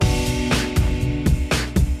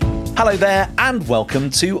Hello there and welcome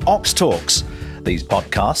to Ox Talks. These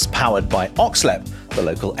podcasts, powered by Oxlep, the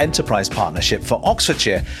local enterprise partnership for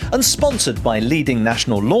Oxfordshire, and sponsored by leading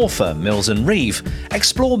national law firm Mills & Reeve,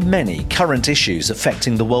 explore many current issues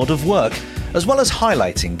affecting the world of work, as well as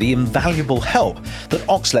highlighting the invaluable help that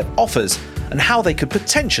Oxlep offers and how they could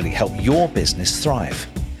potentially help your business thrive.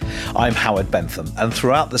 I'm Howard Bentham, and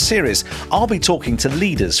throughout the series, I'll be talking to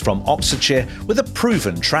leaders from Oxfordshire with a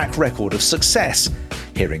proven track record of success,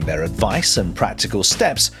 hearing their advice and practical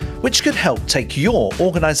steps which could help take your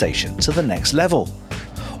organisation to the next level.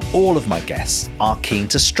 All of my guests are keen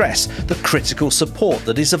to stress the critical support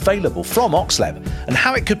that is available from Oxlep and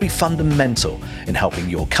how it could be fundamental in helping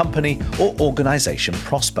your company or organisation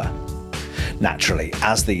prosper. Naturally,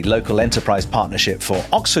 as the local enterprise partnership for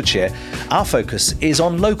Oxfordshire, our focus is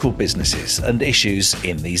on local businesses and issues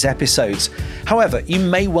in these episodes. However, you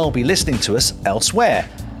may well be listening to us elsewhere.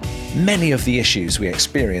 Many of the issues we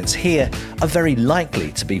experience here are very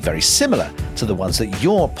likely to be very similar to the ones that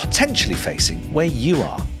you're potentially facing where you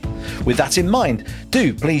are. With that in mind,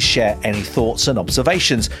 do please share any thoughts and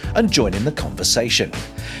observations and join in the conversation.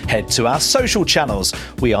 Head to our social channels.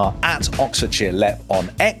 We are at Oxfordshire LEP on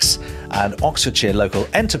X and Oxfordshire Local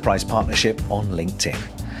Enterprise Partnership on LinkedIn.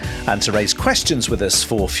 And to raise questions with us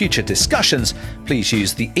for future discussions, please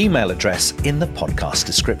use the email address in the podcast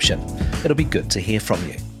description. It'll be good to hear from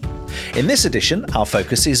you. In this edition, our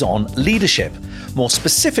focus is on leadership, more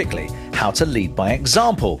specifically, how to lead by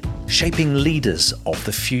example, shaping leaders of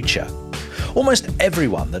the future. Almost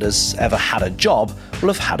everyone that has ever had a job will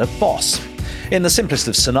have had a boss. In the simplest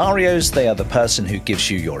of scenarios, they are the person who gives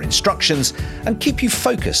you your instructions and keep you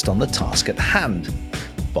focused on the task at hand.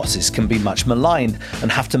 Bosses can be much maligned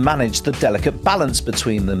and have to manage the delicate balance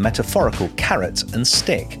between the metaphorical carrot and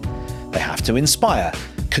stick. They have to inspire,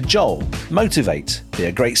 cajole, motivate, be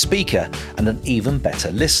a great speaker and an even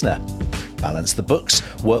better listener. Balance the books,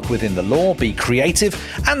 work within the law, be creative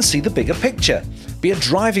and see the bigger picture. Be a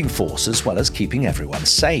driving force as well as keeping everyone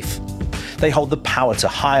safe. They hold the power to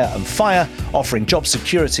hire and fire, offering job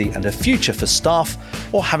security and a future for staff,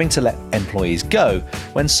 or having to let employees go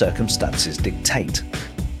when circumstances dictate.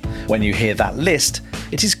 When you hear that list,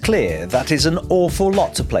 it is clear that is an awful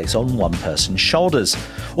lot to place on one person's shoulders.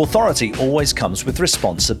 Authority always comes with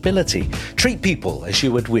responsibility. Treat people as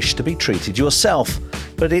you would wish to be treated yourself,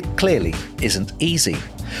 but it clearly isn't easy.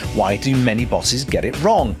 Why do many bosses get it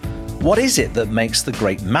wrong? What is it that makes the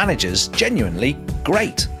great managers genuinely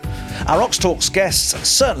great? Our Ox Talks guest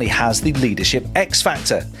certainly has the leadership X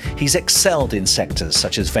factor. He's excelled in sectors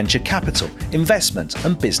such as venture capital, investment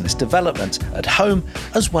and business development at home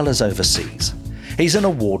as well as overseas. He's an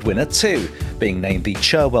award winner too, being named the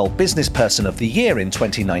Cherwell Business Person of the Year in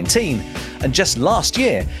 2019 and just last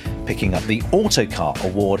year picking up the Autocar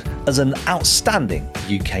Award as an outstanding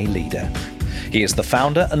UK leader. He is the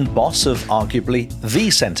founder and boss of arguably the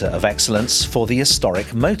centre of excellence for the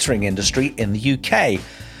historic motoring industry in the UK.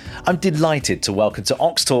 I'm delighted to welcome to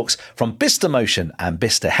Ox Talks from Bicester Motion and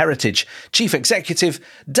Bicester Heritage, Chief Executive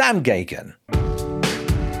Dan Geoghegan.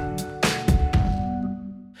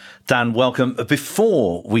 Dan, welcome.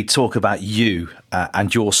 Before we talk about you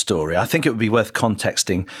and your story, I think it would be worth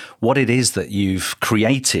contexting what it is that you've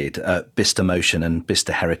created at Bicester Motion and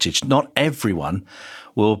Bicester Heritage. Not everyone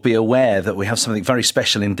will be aware that we have something very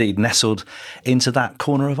special indeed nestled into that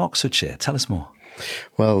corner of Oxfordshire. Tell us more.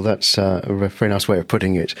 Well, that's a very nice way of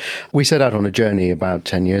putting it. We set out on a journey about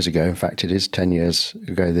 10 years ago, in fact it is 10 years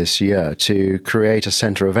ago this year, to create a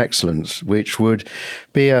centre of excellence which would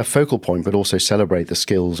be a focal point but also celebrate the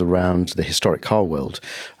skills around the historic car world.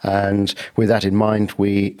 And with that in mind,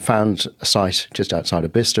 we found a site just outside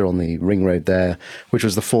of Bicester on the ring road there, which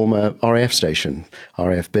was the former RAF station,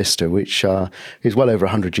 RAF Bicester, which is well over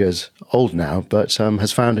 100 years old now, but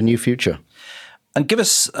has found a new future. And give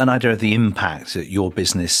us an idea of the impact that your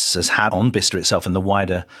business has had on Bicester itself and the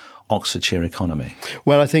wider Oxfordshire economy?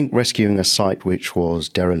 Well, I think rescuing a site which was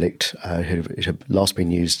derelict, it had last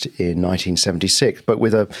been used in 1976, but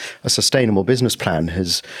with a sustainable business plan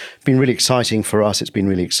has been really exciting for us. It's been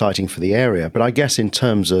really exciting for the area. But I guess in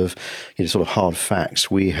terms of sort of hard facts,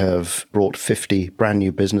 we have brought 50 brand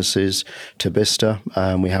new businesses to Bicester.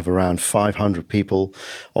 We have around 500 people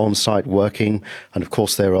on site working. And of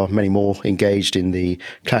course, there are many more engaged in the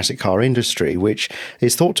classic car industry, which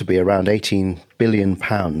is thought to be around £18 billion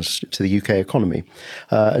to the UK economy.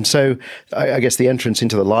 And so I guess the entrance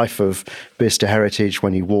into the life of Bicester Heritage,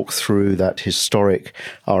 when you walk through that historic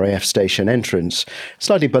RAF station entrance,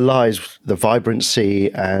 slightly belies the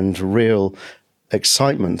vibrancy and real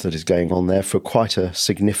excitement that is going on there for quite a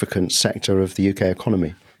significant sector of the UK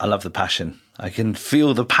economy. I love the passion. I can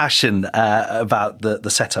feel the passion about the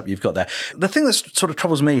setup you've got there. The thing that sort of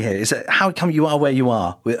troubles me here is that how come you are where you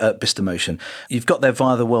are at Bicester Motion? You've got there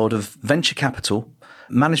via the world of venture capital,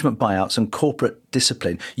 management buyouts and corporate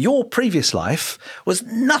discipline. Your previous life was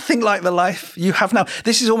nothing like the life you have now.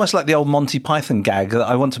 This is almost like the old Monty Python gag that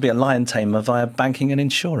I want to be a lion tamer via banking and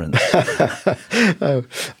insurance.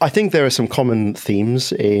 I think there are some common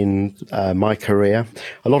themes in my career.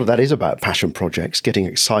 A lot of that is about passion projects, getting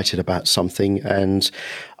excited about something. And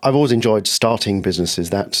I've always enjoyed starting businesses,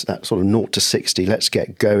 that sort of 0 to 60. Let's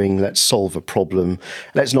get going. Let's solve a problem.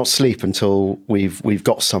 Let's not sleep until we've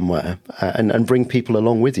got somewhere, and bring people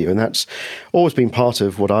along with you. And that's always been part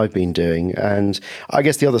of what I've been doing. And I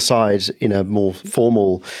guess the other side, in a more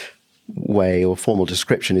formal way or formal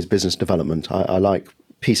description, is business development. I like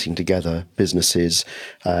piecing together businesses,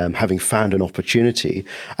 having found an opportunity,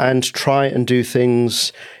 and try and do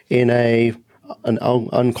things in an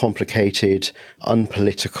uncomplicated,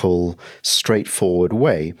 unpolitical, straightforward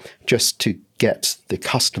way, just to get the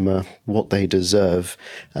customer what they deserve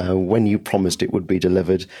when you promised it would be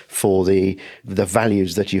delivered for the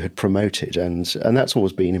values that you had promoted. And that's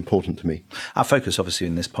always been important to me. Our focus, obviously,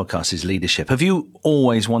 in this podcast is leadership. Have you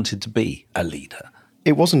always wanted to be a leader?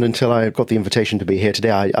 It wasn't until I got the invitation to be here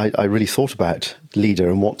today I really thought about leader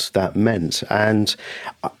and what that meant. And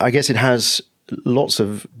I guess it has lots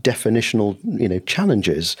of definitional,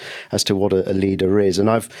 challenges as to what a leader is.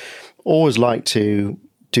 And I've always liked to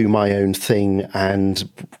do my own thing and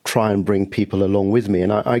try and bring people along with me.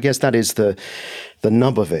 And I guess that is the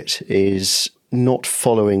nub of it, is not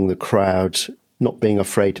following the crowd, not being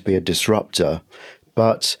afraid to be a disruptor,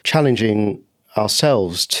 but challenging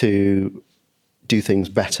ourselves to do things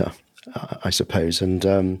better, I suppose. And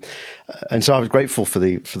so I was grateful for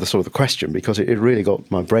the sort of the question, because it really got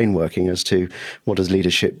my brain working as to what does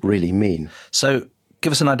leadership really mean. So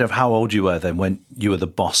give us an idea of how old you were then when you were the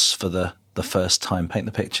boss for the first time. Paint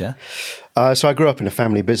the picture. So I grew up in a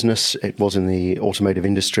family business. It was in the automotive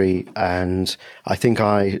industry, and I think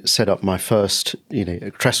I set up my first,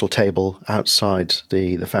 trestle table outside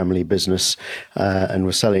the family business, and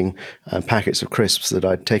was selling packets of crisps that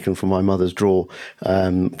I'd taken from my mother's drawer,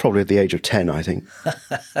 probably at the age of 10, I think.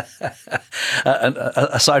 And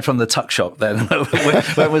aside from the tuck shop, then,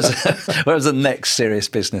 where was the next serious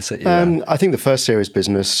business that you ran? I think the first serious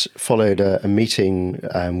business followed a meeting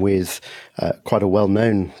with quite a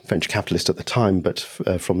well-known venture capitalist at the time, but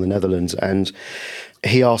from the Netherlands. And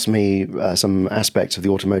he asked me some aspects of the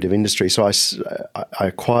automotive industry. So I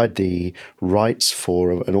acquired the rights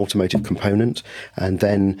for an automotive component, and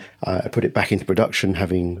then I put it back into production,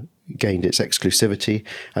 having gained its exclusivity,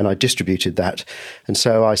 and I distributed that. And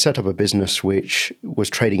so I set up a business which was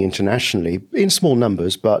trading internationally in small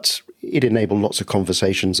numbers, but it enabled lots of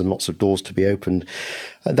conversations and lots of doors to be opened.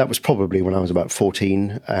 That was probably when I was about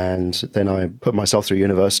 14. And then I put myself through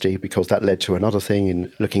university, because that led to another thing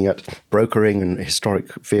in looking at brokering and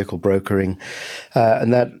historic vehicle brokering.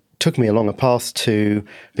 And that took me along a path to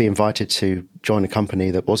be invited to join a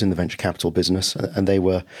company that was in the venture capital business, and they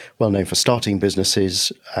were well known for starting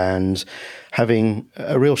businesses and having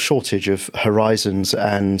a real shortage of horizons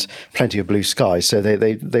and plenty of blue skies. So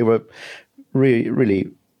they were really,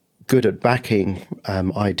 really good at backing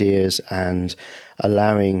ideas and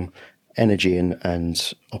allowing energy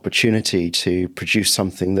and opportunity to produce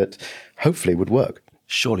something that hopefully would work.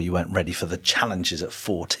 Surely you weren't ready for the challenges at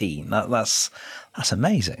 14. That's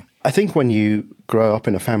amazing. I think when you grow up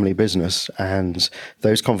in a family business and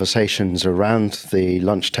those conversations around the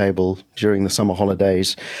lunch table during the summer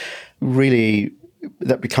holidays, really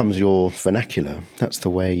that becomes your vernacular. That's the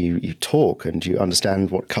way you talk, and you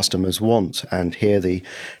understand what customers want and hear the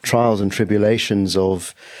trials and tribulations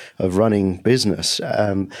of running business.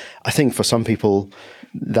 I think for some people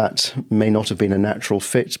that may not have been a natural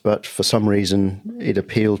fit, but for some reason it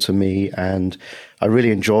appealed to me, and I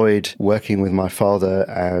really enjoyed working with my father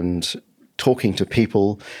and talking to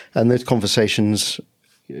people, and those conversations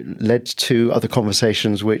led to other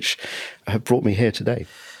conversations which have brought me here today.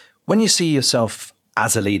 When you see yourself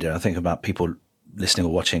as a leader, I think about people listening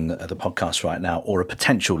or watching the podcast right now, or a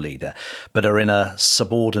potential leader, but are in a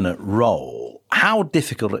subordinate role. How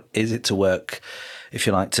difficult is it to work, if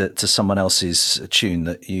you like, to someone else's tune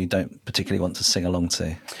that you don't particularly want to sing along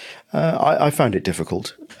to? I found it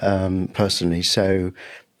difficult personally. So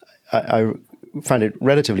I found it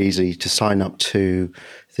relatively easy to sign up to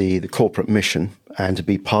the corporate mission and to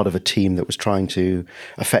be part of a team that was trying to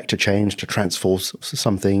affect a change, to transform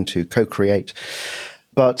something, to co-create.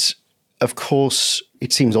 But of course,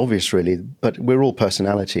 it seems obvious really, but we're all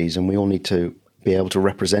personalities and we all need to be able to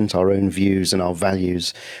represent our own views and our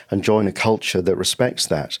values and join a culture that respects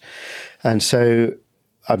that. And so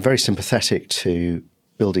I'm very sympathetic to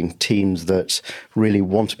building teams that really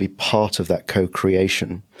want to be part of that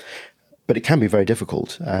co-creation. But it can be very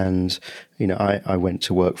difficult. And, I went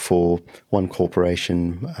to work for one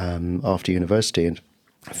corporation after university and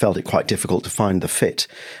felt it quite difficult to find the fit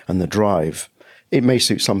and the drive. It may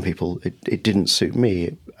suit some people. It didn't suit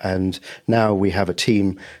me. And now we have a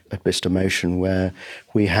team at Bicester Motion where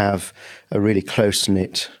we have a really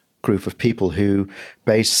close-knit group of people who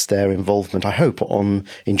base their involvement, I hope, on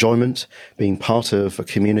enjoyment, being part of a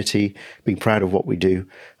community, being proud of what we do.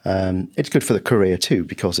 It's good for the career too,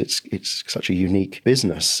 because it's such a unique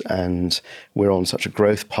business, and we're on such a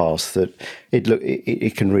growth path that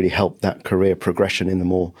it can really help that career progression in the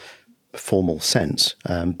more formal sense.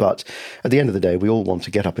 But at the end of the day, we all want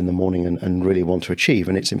to get up in the morning and really want to achieve,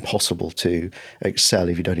 and it's impossible to excel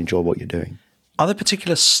if you don't enjoy what you're doing. Are there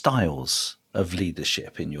particular styles of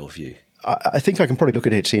leadership in your view? I think I can probably look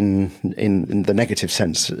at it in the negative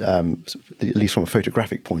sense, at least from a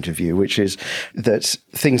photographic point of view, which is that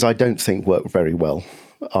things I don't think work very well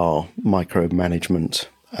are micromanagement,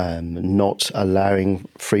 not allowing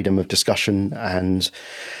freedom of discussion and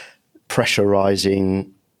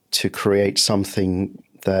pressurizing to create something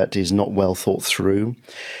that is not well thought through.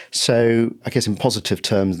 So I guess in positive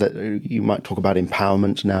terms that you might talk about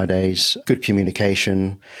empowerment nowadays, good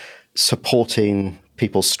communication, supporting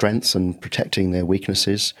people's strengths and protecting their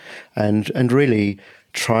weaknesses, and really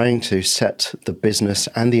trying to set the business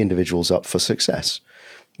and the individuals up for success.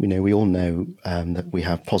 We all know that we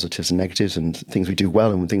have positives and negatives and things we do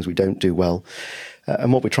well and things we don't do well.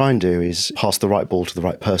 And what we try and do is pass the right ball to the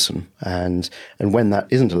right person. And when that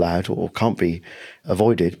isn't allowed or can't be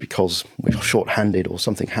avoided because we're short-handed or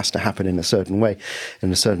something has to happen in a certain way,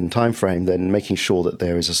 in a certain time frame, then making sure that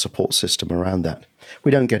there is a support system around that.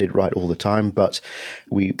 We don't get it right all the time, but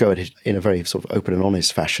we go at it in a very sort of open and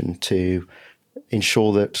honest fashion to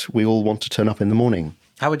ensure that we all want to turn up in the morning.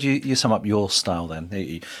 How would you sum up your style then?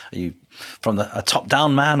 Are you from a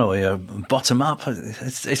top-down man or a bottom-up?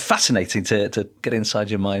 It's fascinating to get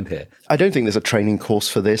inside your mind here. I don't think there's a training course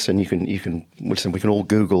for this, and you can listen. We can all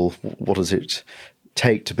Google what does it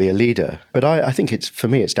take to be a leader. But I think for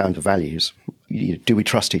me it's down to values. Do we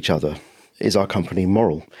trust each other? Is our company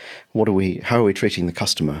moral? How are we treating the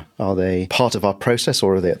customer? Are they part of our process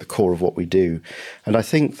or are they at the core of what we do? And I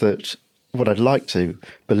think that what I'd like to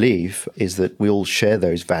believe is that we all share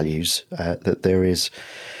those values, that there is,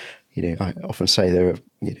 I often say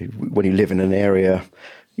when you live in an area,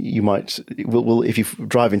 you might, if you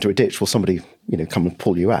drive into a ditch, will somebody, come and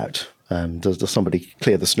pull you out? Does somebody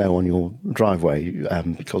clear the snow on your driveway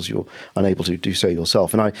because you're unable to do so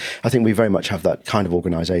yourself? And I think we very much have that kind of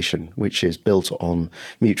organisation, which is built on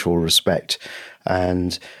mutual respect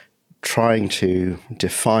and trying to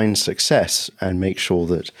define success and make sure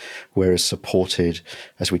that we're as supported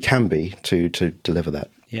as we can be to deliver that.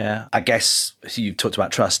 Yeah, I guess you talked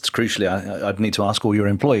about trust. Crucially, I'd need to ask all your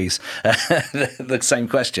employees the same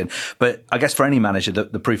question. But I guess for any manager,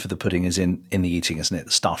 the proof of the pudding is in the eating, isn't it?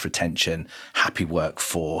 The staff retention, happy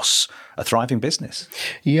workforce, a thriving business.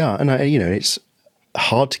 Yeah, and it's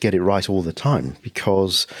hard to get it right all the time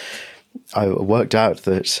because I worked out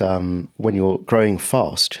that when you're growing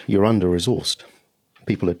fast, you're under-resourced.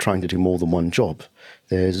 People are trying to do more than one job.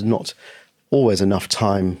 There's not always enough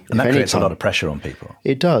time. And that creates a lot of pressure on people.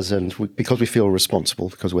 It does. And because we feel responsible,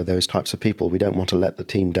 because we're those types of people, we don't want to let the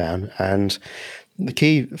team down. And the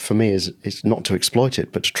key for me is not to exploit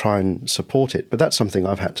it, but to try and support it. But that's something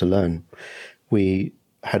I've had to learn. We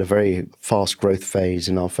had a very fast growth phase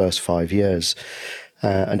in our first 5 years.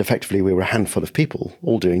 And effectively, we were a handful of people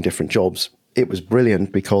all doing different jobs. It was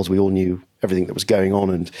brilliant because we all knew everything that was going on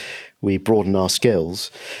and we broadened our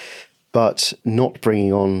skills. But not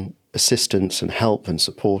bringing on assistance and help and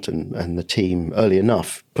support and the team early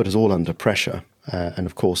enough put us all under pressure. And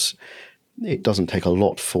of course, it doesn't take a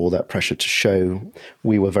lot for that pressure to show.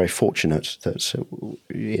 We were very fortunate that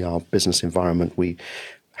in our business environment, we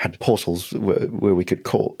had portals where we could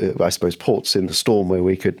call, I suppose, ports in the storm where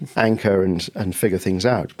we could anchor and figure things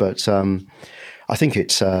out. But I think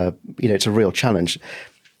it's a real challenge.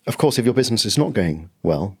 Of course, if your business is not going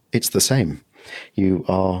well, it's the same. You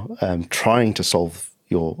are trying to solve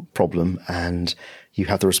your problem and you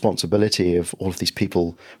have the responsibility of all of these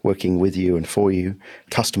people working with you and for you,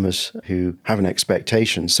 customers who have an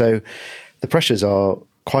expectation. So the pressures are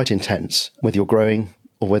quite intense, whether you're growing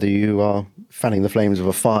or whether you are fanning the flames of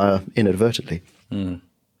a fire inadvertently. Mm.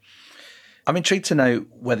 I'm intrigued to know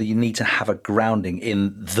whether you need to have a grounding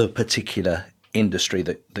in the particular industry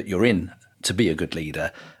that you're in to be a good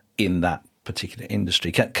leader in that particular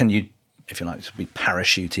industry? Can you, if you like, to be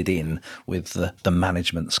parachuted in with the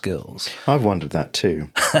management skills? I've wondered that too.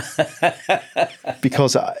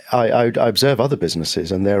 Because I observe other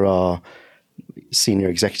businesses, and there are senior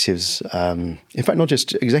executives, in fact, not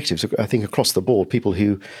just executives, I think across the board, people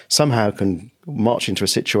who somehow can march into a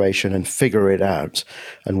situation and figure it out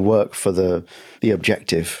and work for the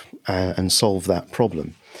objective and solve that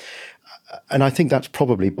problem. And I think that's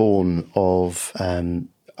probably born of,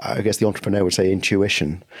 I guess the entrepreneur would say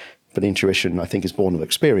intuition, but intuition, I think, is born of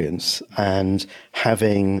experience and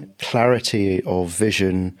having clarity of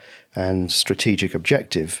vision and strategic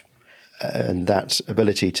objective, and that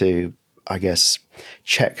ability to, I guess,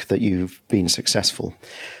 check that you've been successful.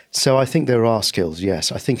 So I think there are skills, yes.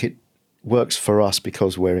 I think it works for us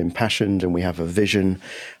because we're impassioned and we have a vision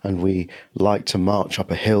and we like to march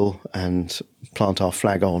up a hill and plant our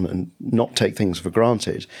flag on and not take things for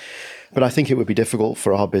granted. But I think it would be difficult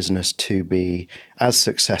for our business to be as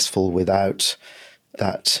successful without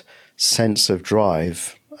that sense of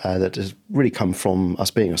drive that has really come from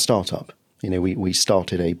us being a startup. You know, we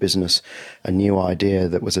started a business, a new idea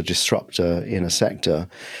that was a disruptor in a sector,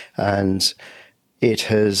 and it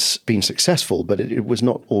has been successful, but it was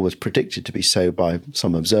not always predicted to be so by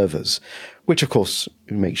some observers, which, of course,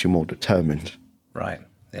 makes you more determined. Right,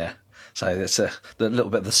 yeah. So it's a little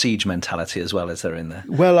bit of the siege mentality as well, is there in there?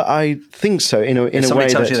 Well, I think so. In a way,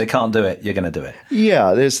 somebody tells you they can't do it, you're going to do it.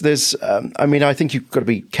 Yeah, there's. I mean, I think you've got to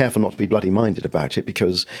be careful not to be bloody minded about it,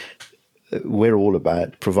 because we're all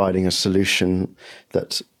about providing a solution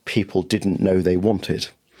that people didn't know they wanted.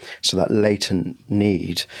 So that latent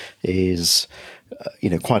need is,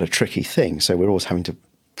 quite a tricky thing. So we're always having to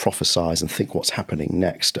prophesize and think what's happening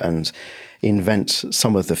next and invent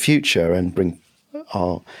some of the future and bring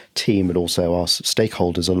our team and also our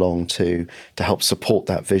stakeholders along to help support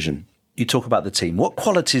that vision. You talk about the team. What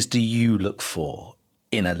qualities do you look for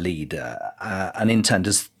in a leader? And in turn,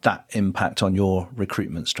 does that impact on your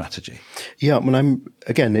recruitment strategy? Yeah,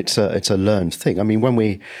 again, it's a learned thing. I mean, when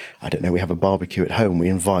we have a barbecue at home, we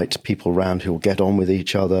invite people around who will get on with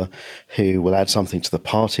each other, who will add something to the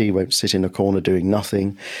party, won't sit in a corner doing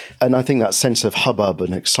nothing. And I think that sense of hubbub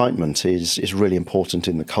and excitement is really important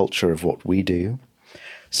in the culture of what we do.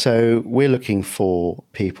 So we're looking for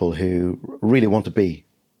people who really want to be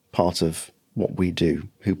part of what we do,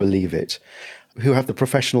 who believe it, who have the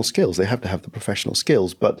professional skills. They have to have the professional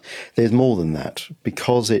skills, but there's more than that.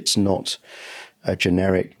 Because it's not a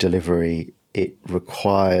generic delivery, it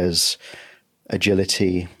requires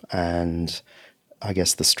agility and, I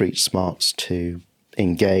guess, the street smarts to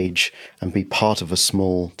engage and be part of a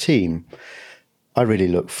small team. I really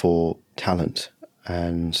look for talent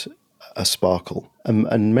and a sparkle.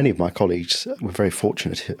 And many of my colleagues, we're very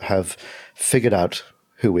fortunate, have figured out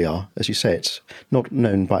who we are. As you say, it's not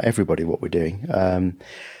known by everybody what we're doing.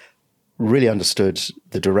 Really understood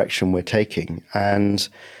the direction we're taking and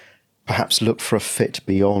perhaps look for a fit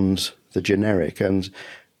beyond the generic. And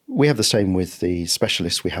we have the same with the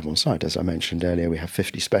specialists we have on site. As I mentioned earlier, we have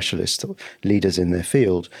 50 specialists, leaders in their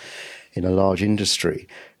field in a large industry.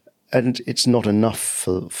 And it's not enough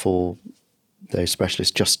for those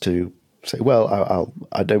specialists just to say, well,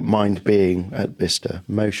 I don't mind being at Bicester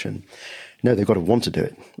Motion. No, they've got to want to do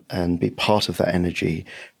it and be part of that energy,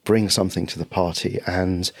 bring something to the party,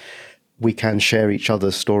 and we can share each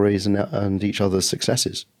other's stories and each other's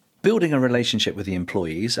successes. Building a relationship with the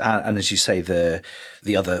employees, and as you say,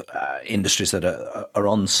 the other industries that are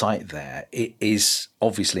on site there, it is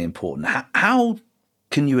obviously important. How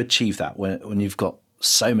can you achieve that when you've got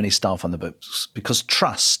so many staff on the books? Because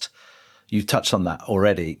trust, you've touched on that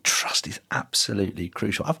already, trust is absolutely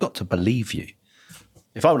crucial. I've got to believe you.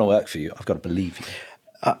 If I want to work for you, I've got to believe you.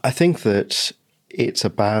 I think that it's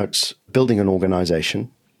about building an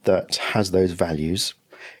organisation that has those values.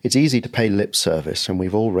 It's easy to pay lip service, and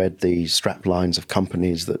we've all read the strap lines of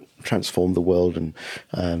companies that transform the world and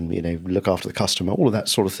look after the customer, all of that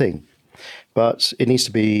sort of thing. But it needs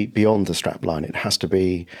to be beyond the strap line. It has to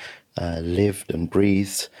be lived and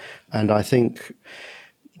breathed. And I think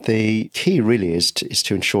the key really is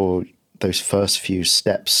to ensure those first few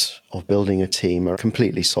steps of building a team are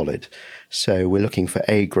completely solid. So we're looking for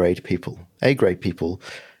A-grade people. A-grade people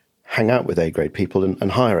hang out with A-grade people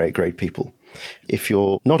and hire A-grade people. If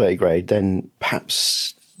you're not A-grade, then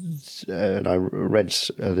perhaps, and I read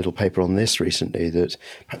a little paper on this recently, that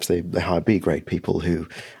perhaps they hire B-grade people who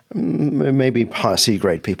maybe hire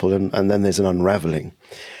C-grade people, and then there's an unraveling.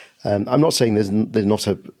 I'm not saying there's not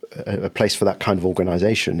a place for that kind of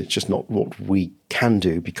organisation. It's just not what we can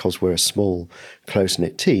do because we're a small,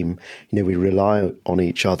 close-knit team. We rely on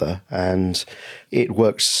each other, and it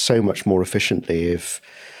works so much more efficiently if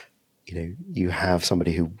you have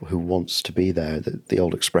somebody who wants to be there. The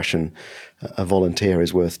old expression, a volunteer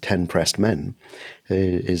is worth 10 pressed men,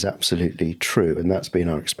 is absolutely true. And that's been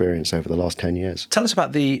our experience over the last 10 years. Tell us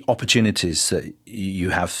about the opportunities that you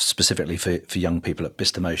have specifically for young people at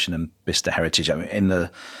Bicester Motion and Bicester Heritage, I mean, in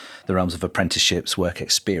the realms of apprenticeships, work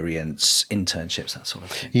experience, internships, that sort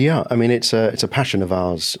of thing. Yeah, I mean, it's a passion of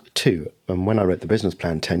ours too. And when I wrote the business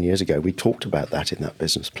plan 10 years ago, we talked about that in that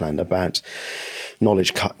business plan, about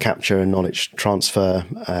knowledge capture and knowledge transfer.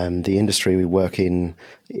 The industry we work in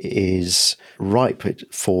is ripe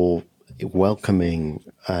for welcoming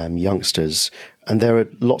youngsters. And there are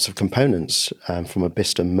lots of components from a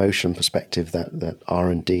Bicester Motion perspective, that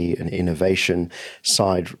R&D and innovation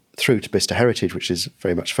side through to Bicester Heritage, which is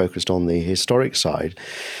very much focused on the historic side.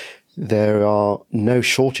 There are no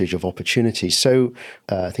shortage of opportunities. So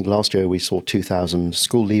I think last year we saw 2,000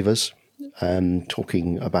 school leavers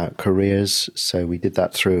talking about careers. So we did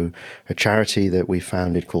that through a charity that we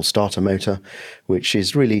founded called Starter Motor, which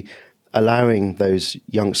is really allowing those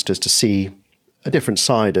youngsters to see a different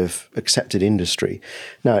side of accepted industry.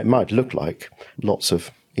 Now, it might look like lots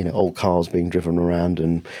of old cars being driven around,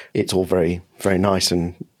 and it's all very, very nice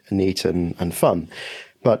and neat and fun.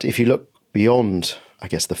 But if you look beyond, I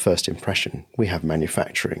guess, the first impression, we have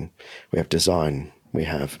manufacturing, we have design, we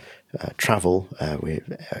have travel, we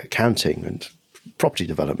have accounting and property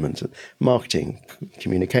development, marketing,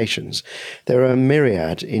 communications. There are a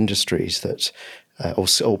myriad industries that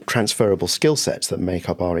or transferable skill sets that make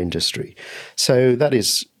up our industry. So that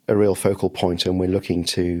is a real focal point, and we're looking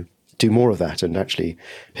to do more of that and actually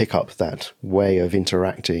pick up that way of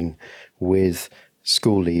interacting with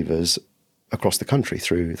school leavers across the country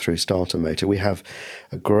through Starter Motor. We have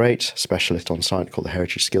a great specialist on site called the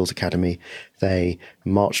Heritage Skills Academy. They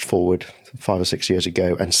marched forward 5 or 6 years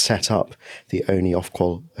ago and set up the only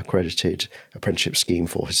Ofqual accredited apprenticeship scheme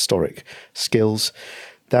for historic skills.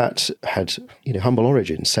 That had humble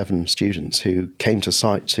origins, 7 students who came to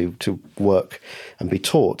site to work and be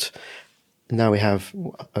taught. Now we have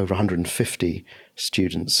over 150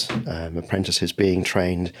 students, apprentices being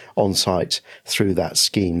trained on site through that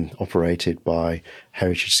scheme operated by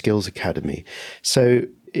Heritage Skills Academy. So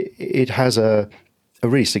it has a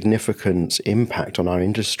really significant impact on our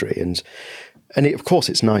industry, and of course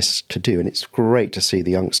it's nice to do, and it's great to see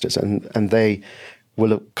the youngsters, and they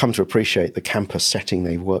will have come to appreciate the campus setting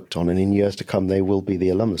they worked on, and in years to come they will be the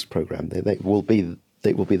alumnus program. They will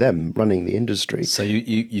be them running the industry. So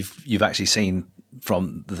you've actually seen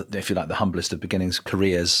from if you like the humblest of beginnings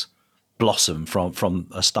careers blossom from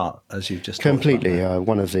a start, as you've just completely.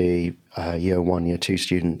 One of the year 1, year 2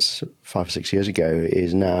 students 5 or 6 years ago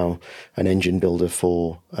is now an engine builder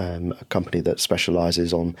for a company that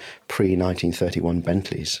specialises on pre-1931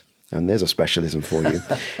 Bentleys. And there's a specialism for you.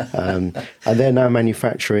 And they're now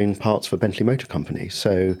manufacturing parts for Bentley Motor Company.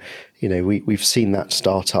 So, we've seen that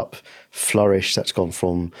startup flourish. That's gone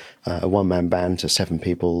from a one-man band to 7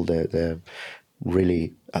 people. They're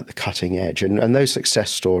really at the cutting edge. And those success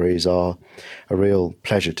stories are a real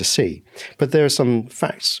pleasure to see. But there are some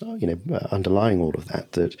facts, underlying all of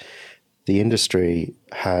that the industry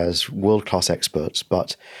has world-class experts,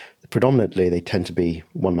 but predominantly they tend to be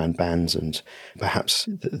one-man bands, and perhaps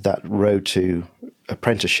that road to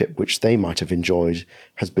apprenticeship, which they might have enjoyed,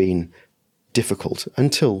 has been difficult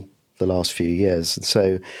until the last few years. And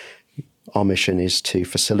so our mission is to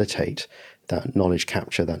facilitate that knowledge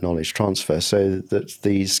capture, that knowledge transfer, so that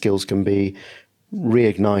these skills can be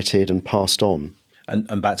reignited and passed on.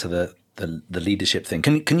 And back to the leadership thing.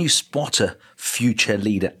 Can you spot a future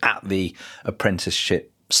leader at the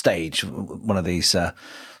apprenticeship stage? One of these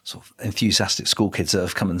sort of enthusiastic school kids that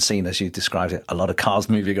have come and seen, as you described it, a lot of cars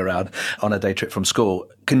moving around on a day trip from school.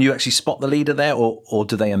 Can you actually spot the leader there, or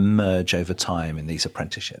do they emerge over time in these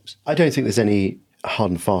apprenticeships? I don't think there's any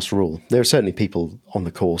hard and fast rule. There are certainly people on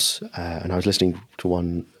the course, and I was listening to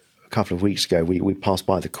one a couple of weeks ago. We passed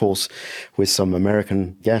by the course with some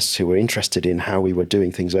American guests who were interested in how we were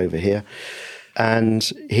doing things over here, and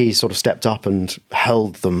he sort of stepped up and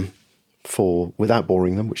held them without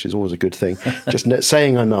boring them, which is always a good thing, just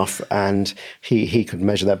saying enough, and he could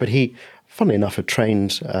measure that. But he, funnily enough, had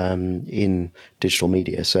trained in digital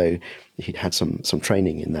media, so he'd had some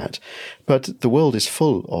training in that. But the world is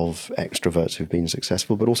full of extroverts who've been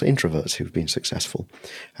successful, but also introverts who've been successful.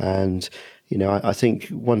 And, I think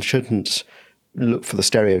one shouldn't look for the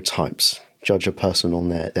stereotypes, judge a person on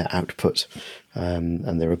their output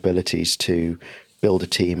and their abilities to build a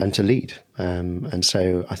team and to lead. And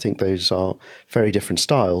so I think those are very different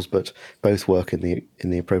styles, but both work in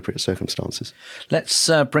the appropriate circumstances. Let's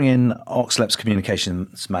bring in Oxlep's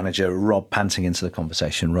communications manager, Rob Panting, into the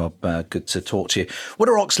conversation. Rob, good to talk to you. What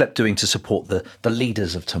are Oxlep doing to support the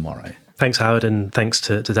leaders of tomorrow? Thanks, Howard, and thanks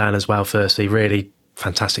to Dan as well. Firstly, really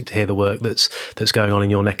fantastic to hear the work that's going on in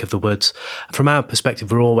your neck of the woods. From our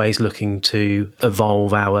perspective, we're always looking to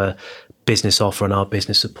evolve our business offer and our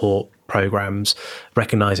business support programs,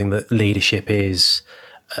 recognising that leadership is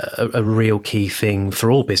a real key thing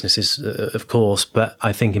for all businesses, of course, but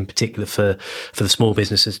I think in particular for the small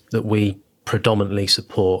businesses that we predominantly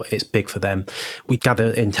support, it's big for them. We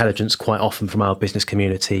gather intelligence quite often from our business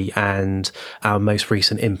community, and our most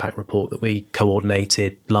recent impact report that we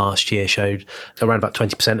coordinated last year showed around about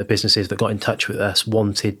 20% of businesses that got in touch with us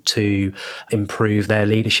wanted to improve their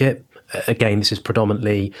leadership. Again, this is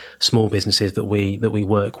predominantly small businesses that we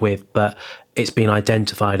work with, but it's been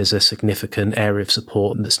identified as a significant area of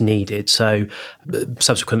support that's needed. So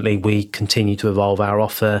subsequently, we continue to evolve our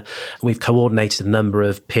offer. We've coordinated a number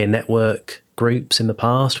of peer network groups in the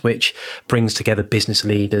past, which brings together business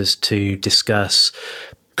leaders to discuss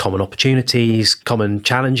common opportunities, common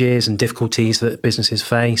challenges and difficulties that businesses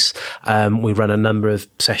face. We run a number of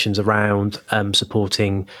sessions around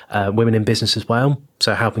supporting women in business as well,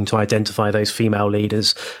 so helping to identify those female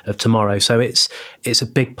leaders of tomorrow. So it's a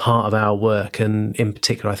big part of our work, and in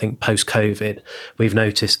particular, I think post-COVID, we've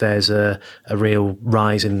noticed there's a real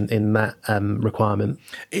rise in that requirement.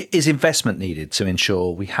 Is investment needed to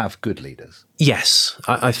ensure we have good leaders? Yes,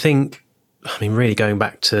 I think, really going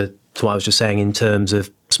back to what I was just saying in terms of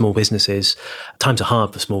small businesses, times are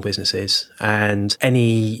hard for small businesses, and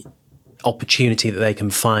any opportunity that they can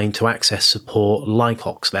find to access support like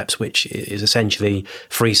Oxlep's, which is essentially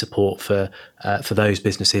free support for those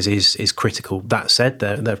businesses, is critical. That said,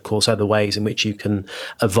 there are of course other ways in which you can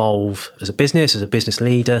evolve as a business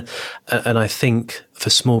leader, and I think for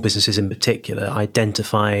small businesses in particular,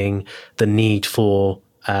 identifying the need for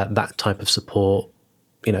that type of support,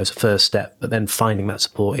 as a first step, but then finding that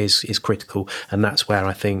support is critical, and that's where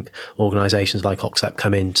I think organisations like Oxlep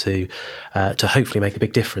come in to hopefully make a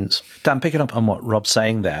big difference. Dan, picking up on what Rob's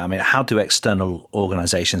saying there, how do external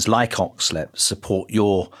organisations like Oxlep support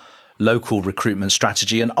your local recruitment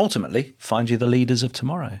strategy and ultimately find you the leaders of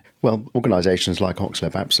tomorrow? Well, organisations like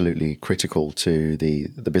Oxlep are absolutely critical to the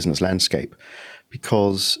business landscape,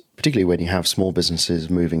 because particularly when you have small businesses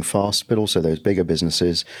moving fast, but also those bigger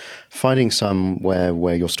businesses, finding somewhere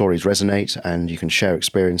where your stories resonate and you can share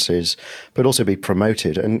experiences, but also be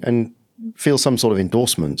promoted and feel some sort of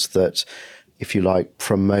endorsements that, if you like,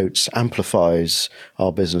 promotes, amplifies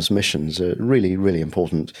our business missions, are really, really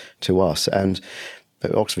important to us. And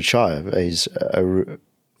Oxfordshire is a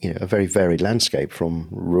very varied landscape, from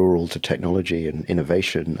rural to technology and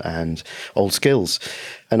innovation and old skills.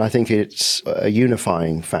 And I think it's a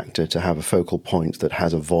unifying factor to have a focal point that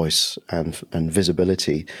has a voice and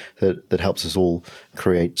visibility that helps us all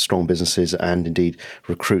create strong businesses and indeed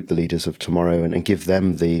recruit the leaders of tomorrow and give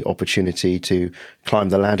them the opportunity to climb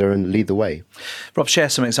the ladder and lead the way. Rob, share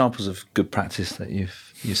some examples of good practice that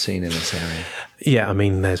you've seen in this area. Yeah,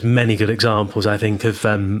 there's many good examples, I think, of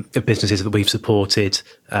businesses that we've supported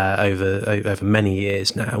over many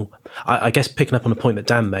years now. I guess picking up on a point that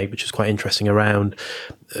Dan made, which was quite interesting, around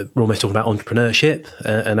we're almost talking about entrepreneurship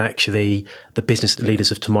and actually the business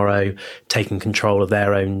leaders of tomorrow taking control of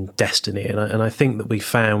their own destiny. And I think that we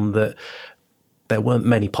found that there weren't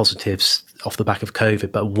many positives off the back of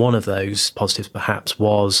COVID, but one of those positives perhaps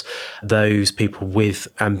was those people with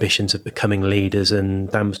ambitions of becoming leaders, and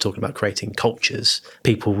Dan was talking about creating cultures,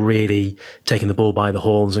 people really taking the bull by the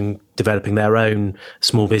horns and developing their own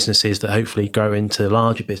small businesses that hopefully grow into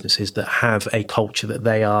larger businesses that have a culture that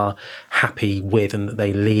they are happy with and that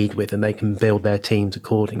they lead with, and they can build their teams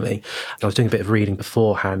accordingly. I was doing a bit of reading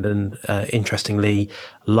beforehand, and interestingly,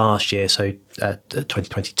 last year, so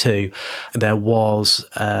 2022, there was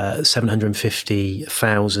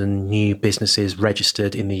 750,000 new businesses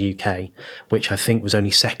registered in the UK, which I think was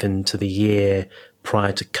only second to the year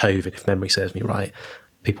prior to COVID, if memory serves me right.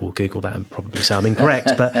 People will Google that and probably say I'm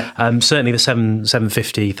incorrect, but certainly the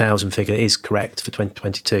 750,000 figure is correct for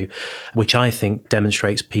 2022, which I think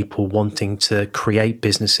demonstrates people wanting to create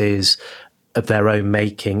businesses of their own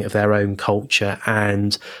making, of their own culture,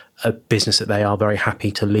 and a business that they are very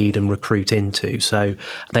happy to lead and recruit into. So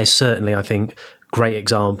there's certainly, I think, great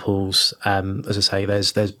examples. As I say,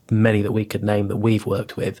 there's many that we could name that we've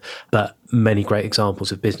worked with, but many great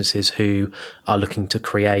examples of businesses who are looking to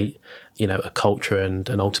create, a culture and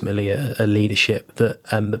ultimately a leadership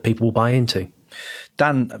that people will buy into.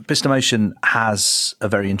 Dan, Bicester Motion has a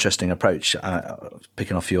very interesting approach,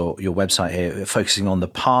 picking off your website here, focusing on the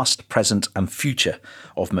past, present and future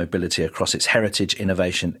of mobility across its heritage,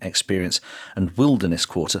 innovation, experience and wilderness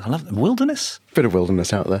quarter. I love wilderness. Bit of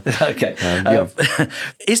wilderness out there. Okay.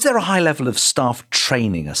 Is there a high level of staff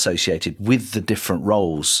training associated with the different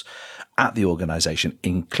roles at the organisation,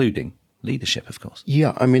 including leadership, of course?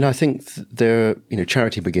 Yeah, I mean, I think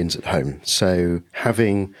charity begins at home. So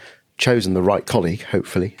having chosen the right colleague,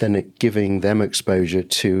 hopefully, then giving them exposure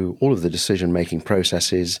to all of the decision-making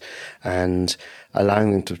processes and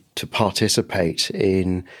allowing them to participate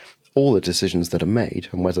in all the decisions that are made,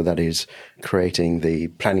 and whether that is creating the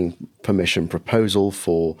planning permission proposal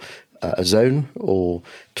for a zone or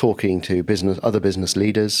talking to other business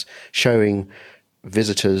leaders, showing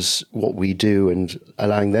visitors what we do and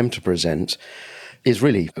allowing them to present, is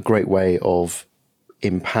really a great way of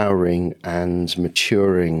empowering and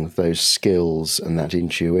maturing those skills and that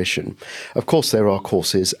intuition. Of course, there are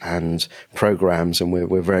courses and programs, and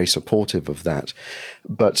we're very supportive of that.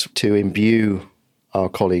 But to imbue our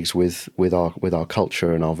colleagues with our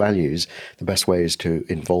culture and our values, the best way is to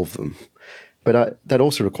involve them. But that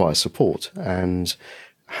also requires support, and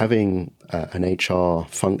having an HR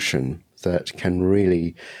function that can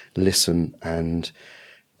really listen and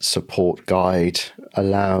support, guide,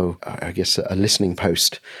 allow, I guess, a listening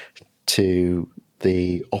post to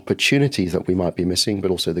the opportunities that we might be missing,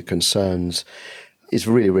 but also the concerns, is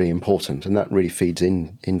really, really important. And that really feeds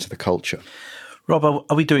into the culture. Rob,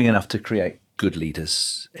 are we doing enough to create good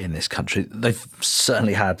leaders in this country? They've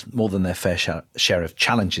certainly had more than their fair share of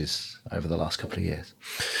challenges over the last couple of years.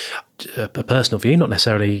 A personal view, not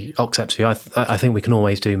necessarily Oxlep's view. I think we can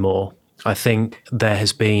always do more. I think there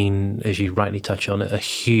has been, as you rightly touch on, a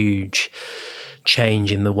huge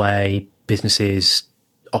change in the way businesses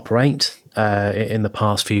operate in the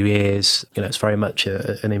past few years. It's very much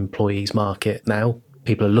an employees market now.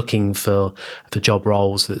 People are looking for job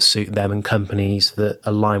roles that suit them and companies that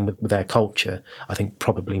align with their culture. I think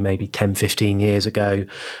probably maybe 10, 15 years ago,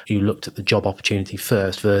 you looked at the job opportunity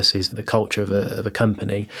first versus the culture of a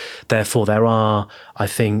company. Therefore,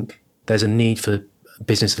 there's a need for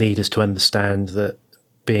business leaders to understand that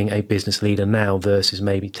being a business leader now versus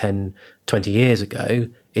maybe 10, 20 years ago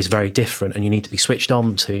is very different, and you need to be switched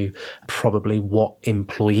on to probably what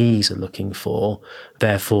employees are looking for.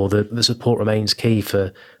 Therefore, the support remains key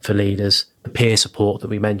for leaders. The peer support that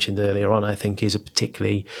we mentioned earlier on, I think, is a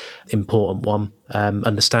particularly important one.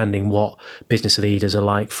 Understanding what business leaders are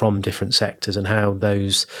like from different sectors and how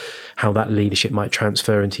that leadership might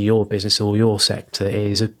transfer into your business or your sector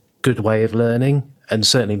is a good way of learning. And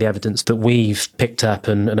certainly the evidence that we've picked up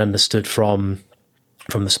and understood from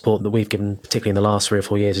the support that we've given, particularly in the last 3 or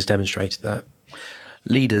 4 years, has demonstrated that.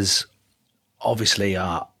 Leaders obviously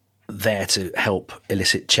are there to help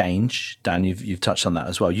elicit change. Dan, you've touched on that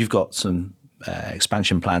as well. You've got some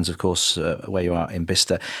expansion plans, of course, where you are in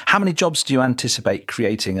Bicester. How many jobs do you anticipate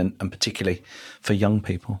creating, and particularly for young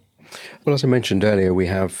people? Well, as I mentioned earlier, we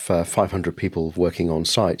have 500 people working on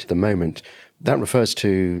site at the moment. That refers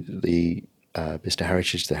to the Bicester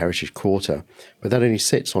Heritage, the Heritage Quarter, but that only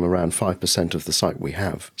sits on around 5% of the site we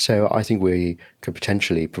have. So I think we could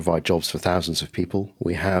potentially provide jobs for thousands of people.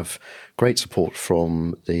 We have great support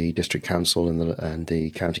from the District Council and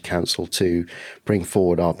the County Council to bring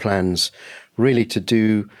forward our plans, really to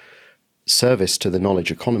do service to the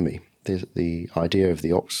knowledge economy. The idea of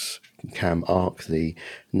the Oxcam Arc, the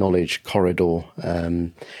knowledge corridor,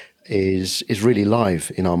 is really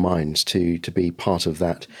live in our minds to be part of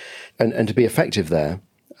that and to be effective there,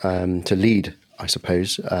 to lead, I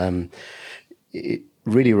suppose. It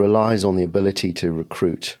really relies on the ability to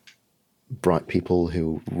recruit bright people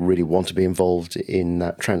who really want to be involved in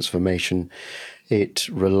that transformation. It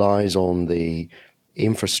relies on the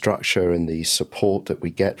infrastructure and the support that we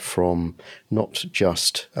get from not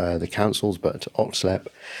just the councils, but Oxlep.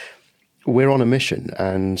 We're on a mission,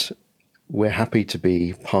 and we're happy to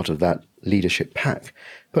be part of that leadership pack,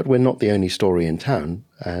 but we're not the only story in town,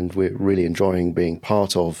 and we're really enjoying being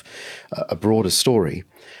part of a broader story.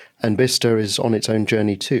 And Bicester is on its own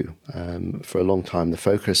journey too. For a long time, the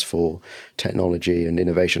focus for technology and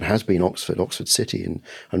innovation has been Oxford City,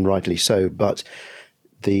 and rightly so, but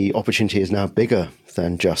the opportunity is now bigger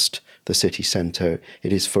than just the city centre.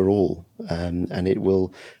 It is for all, and it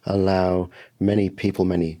will allow many people,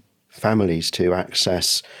 many families to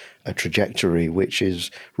access a trajectory which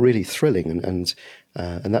is really thrilling. And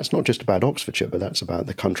that's not just about Oxfordshire, but that's about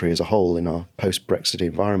the country as a whole in our post-Brexit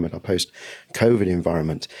environment, our post-COVID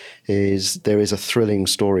environment. There is a thrilling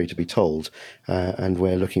story to be told, and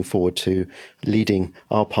we're looking forward to leading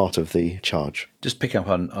our part of the charge. Just picking up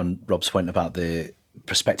on Rob's point about the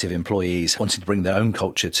prospective employees wanting to bring their own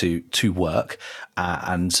culture to work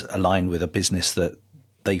and align with a business that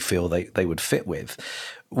they feel they would fit with.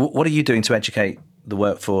 What are you doing to educate the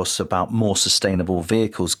workforce about more sustainable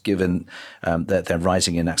vehicles, given that they're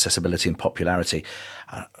rising in accessibility and popularity?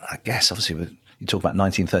 I guess, obviously, you talk about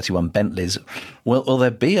 1931 Bentleys. Will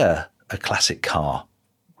there be a classic car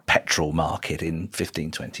petrol market in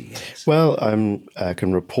 15, 20 years? Well, I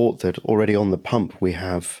can report that already on the pump we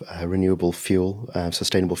have renewable fuel,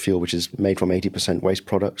 sustainable fuel, which is made from 80% waste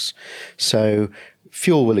products. So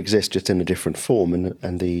fuel will exist just in a different form,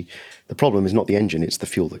 and the problem is not the engine, it's the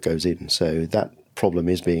fuel that goes in. So that problem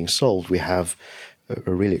is being solved. We have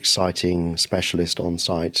a really exciting specialist on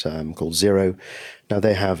site called Zero. Now,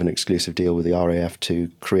 they have an exclusive deal with the RAF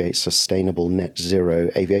to create sustainable net zero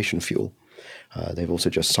aviation fuel. They've also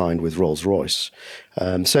just signed with Rolls-Royce.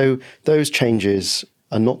 So those changes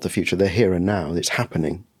are not the future. They're here and now. It's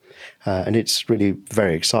happening. And it's really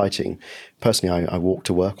very exciting. Personally, I walk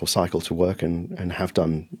to work or cycle to work and have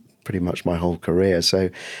done pretty much my whole career.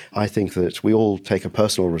 So I think that we all take a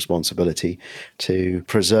personal responsibility to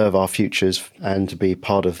preserve our futures and to be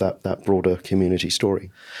part of that broader community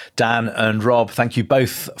story. Dan and Rob, thank you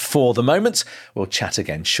both for the moment. We'll chat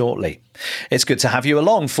again shortly. It's good to have you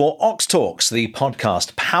along for Ox Talks, the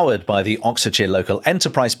podcast powered by the Oxfordshire Local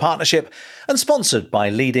Enterprise Partnership and sponsored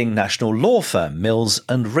by leading national law firm Mills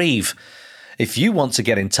and Reeve. If you want to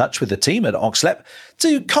get in touch with the team at Oxlep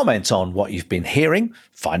to comment on what you've been hearing,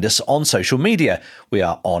 find us on social media. We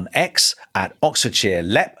are on X at Oxfordshire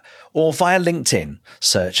LEP or via LinkedIn.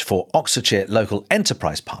 Search for Oxfordshire Local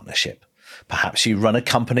Enterprise Partnership. Perhaps you run a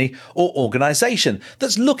company or organisation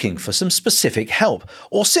that's looking for some specific help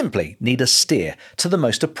or simply need a steer to the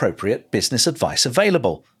most appropriate business advice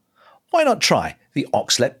available. Why not try the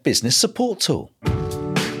Oxlep Business Support Tool?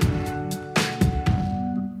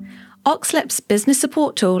 Oxlep's business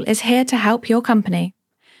support tool is here to help your company.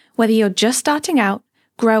 Whether you're just starting out,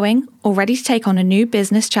 growing, or ready to take on a new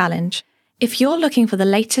business challenge, if you're looking for the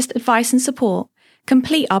latest advice and support,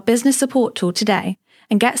 complete our business support tool today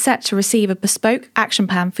and get set to receive a bespoke action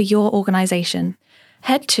plan for your organisation.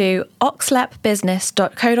 Head to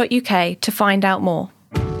oxlepbusiness.co.uk to find out more.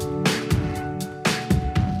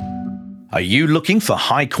 Are you looking for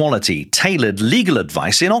high-quality, tailored legal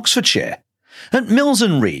advice in Oxfordshire? At Mills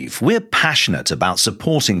and Reeve, we're passionate about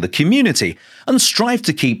supporting the community and strive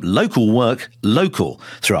to keep local work local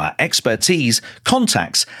through our expertise,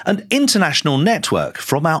 contacts and international network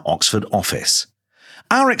from our Oxford office.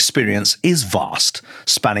 Our experience is vast,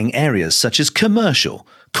 spanning areas such as commercial,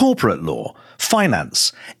 corporate law,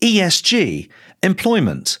 finance, ESG,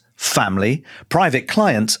 employment, family, private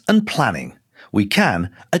client and planning. We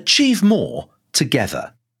can achieve more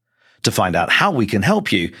together. To find out how we can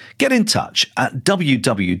help you, get in touch at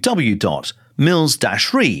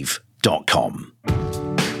www.mills-reeve.com.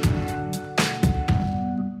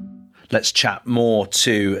 Let's chat more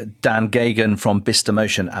to Dan Gagan from Bicester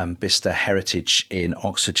Motion and Bicester Heritage in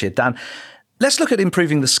Oxfordshire. Dan, let's look at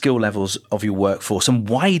improving the skill levels of your workforce and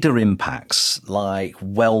wider impacts like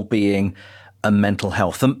well-being and mental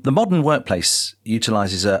health. The modern workplace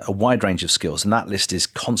utilises a wide range of skills, and that list is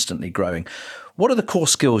constantly growing. What are the core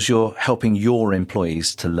skills you're helping your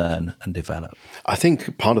employees to learn and develop? I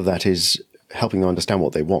think part of that is helping them understand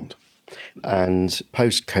what they want. And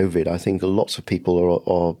post-COVID, I think lots of people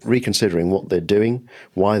are reconsidering what they're doing,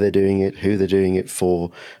 why they're doing it, who they're doing it for,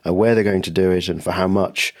 where they're going to do it, and for how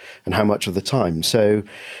much of the time. So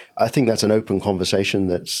I think that's an open conversation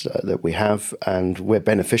that we have, and we're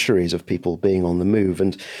beneficiaries of people being on the move.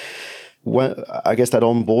 And I guess that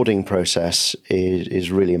onboarding process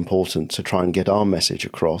is really important to try and get our message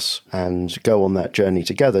across and go on that journey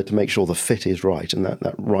together to make sure the fit is right, and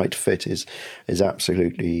that right fit is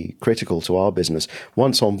absolutely critical to our business.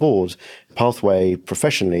 Once on board, pathway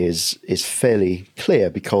professionally is fairly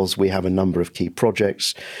clear because we have a number of key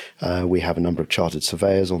projects. We have a number of chartered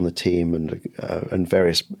surveyors on the team and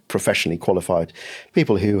various professionally qualified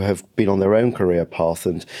people who have been on their own career path,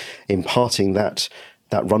 and imparting that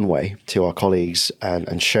runway to our colleagues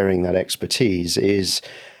and sharing that expertise is,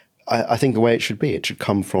 I think, the way it should be. It should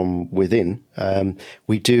come from within.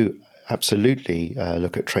 We do absolutely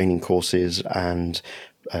look at training courses and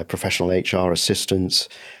professional HR assistance.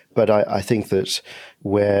 But I think that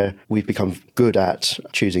where we've become good at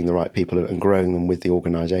choosing the right people and growing them with the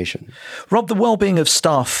organisation. Rob, the well-being of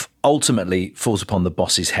staff ultimately falls upon the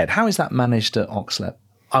boss's head. How is that managed at Oxlep?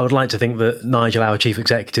 I would like to think that Nigel, our chief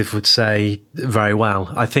executive, would say very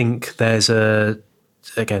well. I think there's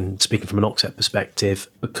again, speaking from an Oxlep perspective,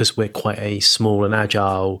 because we're quite a small and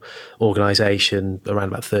agile organisation, around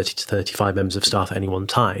about 30 to 35 members of staff at any one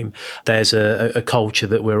time, there's a culture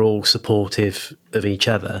that we're all supportive of each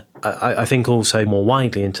other. I think also more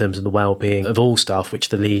widely in terms of the well-being of all staff, which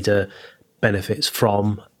the leader benefits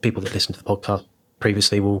from. People that listen to the podcast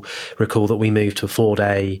previously will recall that we moved to a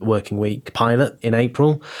 4-day working week pilot in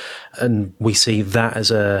April, and we see that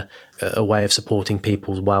as a way of supporting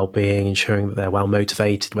people's well-being, ensuring that they're well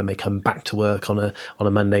motivated when they come back to work on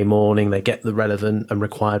a Monday morning. They get the relevant and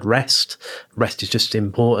required rest. Rest is just as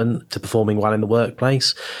important to performing well in the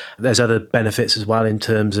workplace. There's other benefits as well in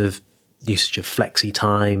terms of usage of flexi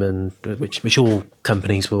time, and which all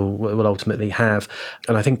companies will ultimately have.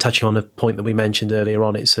 And I think, touching on a point that we mentioned earlier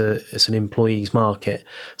on, it's an employees market.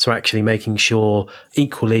 So actually making sure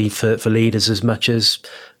equally for leaders as much as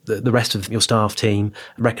the rest of your staff team,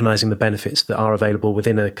 recognising the benefits that are available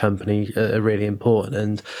within a company are really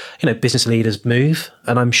important. And, business leaders move,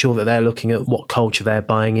 and I'm sure that they're looking at what culture they're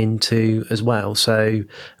buying into as well. So,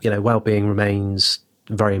 well-being remains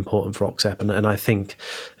very important for Oxlep. And I think,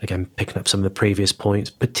 again, picking up some of the previous points,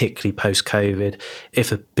 particularly post-COVID,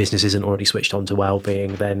 if a business isn't already switched on to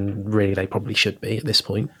well-being, then really they probably should be at this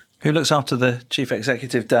point. Who looks after the chief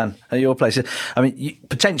executive, Dan, at your place? I mean,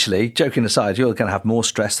 potentially, joking aside, you're going to have more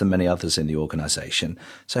stress than many others in the organisation.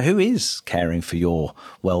 So who is caring for your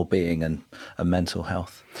well-being and mental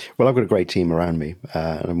health? Well, I've got a great team around me,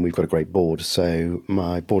 and we've got a great board. So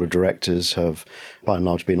my board of directors have, by and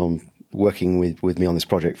large, been working with me on this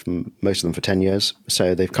project, most of them for 10 years.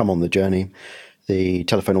 So they've come on the journey. The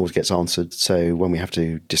telephone always gets answered. So when we have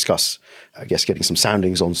to discuss, I guess, getting some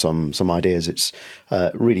soundings on some ideas, it's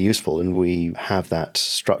really useful. And we have that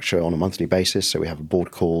structure on a monthly basis. So we have a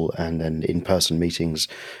board call and then in-person meetings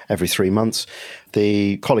every 3 months.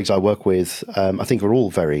 The colleagues I work with, I think, are all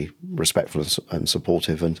very respectful and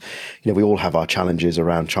supportive. And, we all have our challenges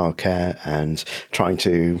around childcare and trying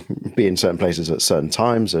to be in certain places at certain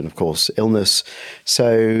times, and, of course, illness.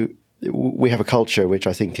 So we have a culture which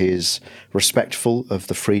I think is respectful of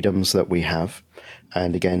the freedoms that we have.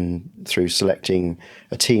 And again, through selecting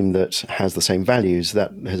a team that has the same values,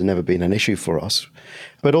 that has never been an issue for us.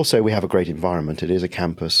 But also we have a great environment. It is a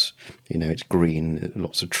campus, it's green,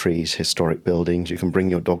 lots of trees, historic buildings. You can bring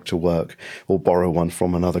your dog to work or borrow one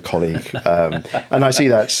from another colleague. And I see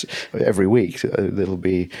that every week. There'll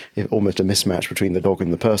be almost a mismatch between the dog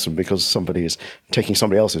and the person because somebody is taking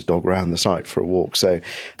somebody else's dog around the site for a walk. So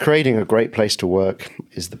creating a great place to work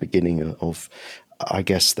is the beginning of, I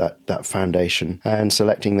guess, that foundation, and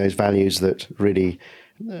selecting those values that really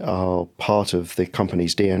are part of the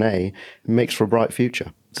company's DNA makes for a bright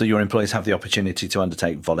future. So your employees have the opportunity to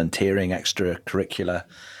undertake volunteering, extracurricular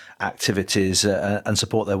activities and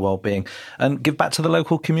support their well-being and give back to the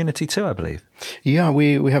local community too, I believe. Yeah,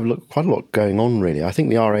 we have quite a lot going on, really. I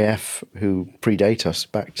think the RAF, who predate us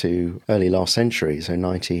back to early last century, so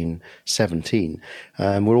 1917,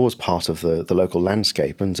 we're always part of the local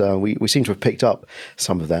landscape, and we seem to have picked up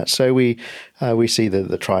some of that. So we see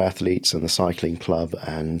the triathletes and the cycling club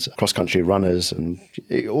and cross-country runners and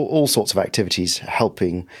all sorts of activities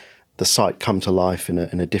helping the site come to life in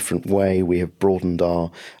a different way. We have broadened our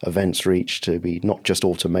events reach to be not just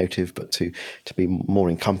automotive, but to be more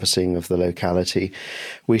encompassing of the locality.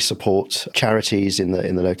 We support charities in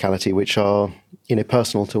the locality which are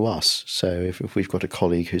personal to us. So if we've got a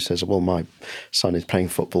colleague who says, well, my son is playing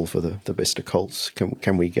football for the Bicester Colts,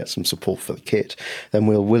 can we get some support for the kit? Then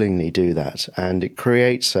we'll willingly do that. And it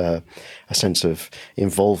creates a sense of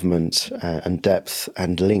involvement and depth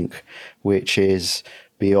and link, which is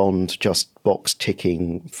beyond just box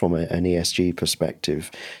ticking from an ESG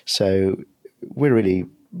perspective. So we're really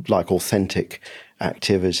like authentic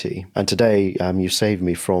activity. And today you saved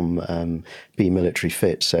me from being military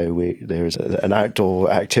fit. So there is an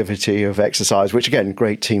outdoor activity of exercise, which again,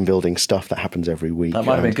 great team building stuff that happens every week. That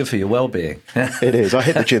might have been good for your well-being. It is. I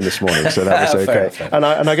hit the gym this morning, so that was okay. Fair. And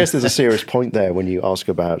I guess there's a serious point there when you ask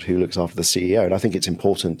about who looks after the CEO. And I think it's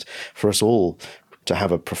important for us all to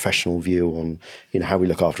have a professional view on how we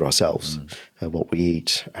look after ourselves. what we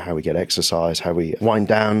eat, how we get exercise, how we wind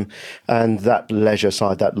down, and that leisure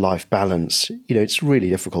side, that life balance. It's really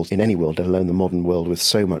difficult in any world, let alone the modern world, with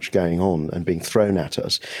so much going on and being thrown at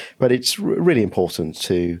us. But it's really important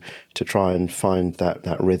to try and find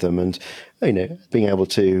that rhythm, and being able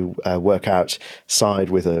to work outside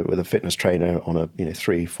with a fitness trainer on a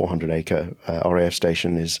 300-400 acre RAF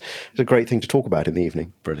station is a great thing to talk about in the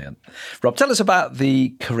evening. Brilliant. Rob, tell us about the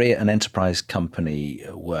career and enterprise company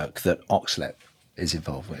work that Oxlep is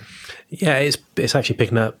involved with. Yeah, it's actually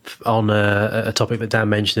picking up on a topic that Dan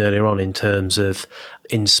mentioned earlier on in terms of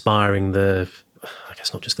inspiring I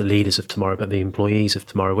guess not just the leaders of tomorrow, but the employees of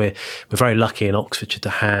tomorrow. We're very lucky in Oxfordshire to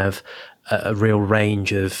have a real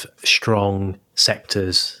range of strong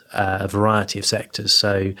sectors, a variety of sectors.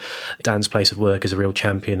 So Dan's place of work is a real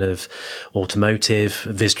champion of automotive,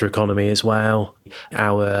 visitor economy as well.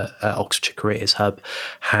 Our Oxfordshire Careers Hub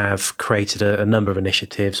have created a number of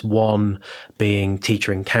initiatives, one being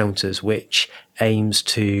Teacher Encounters, which aims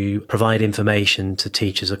to provide information to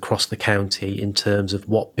teachers across the county in terms of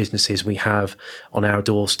what businesses we have on our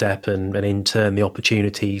doorstep and in turn the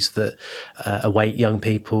opportunities that await young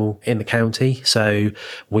people in the county. So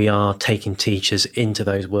we are taking teachers into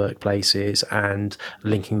those workplaces and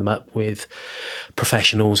linking them up with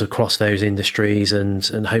professionals across those industries, and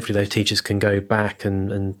hopefully those teachers can go back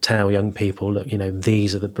and tell young people, look,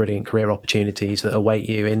 these are the brilliant career opportunities that await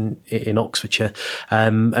you in Oxfordshire.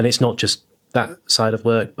 And it's not just that side of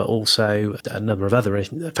work, but also a number of other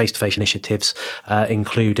face-to-face initiatives,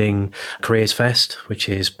 including Careers Fest, which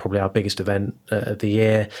is probably our biggest event of the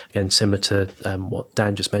year. Again, similar to what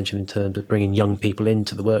Dan just mentioned in terms of bringing young people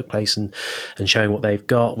into the workplace and showing what they've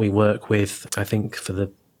got. We work with, I think, for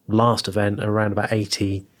the last event, around about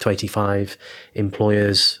 80 to 85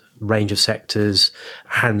 employers, range of sectors,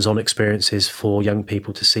 hands-on experiences for young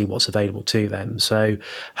people to see what's available to them. So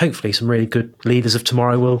hopefully some really good leaders of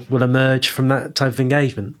tomorrow will emerge from that type of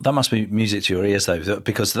engagement. That must be music to your ears, though,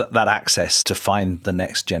 because that access to find the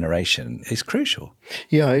next generation is crucial.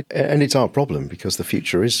 Yeah, and it's our problem, because the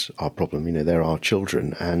future is our problem. They're our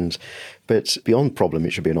children, but beyond problem,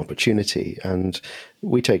 it should be an opportunity. And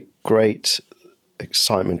we take great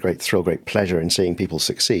excitement, great thrill, great pleasure in seeing people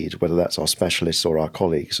succeed, whether that's our specialists or our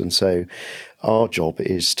colleagues. And so our job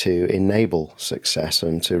is to enable success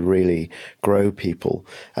and to really grow people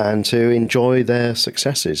and to enjoy their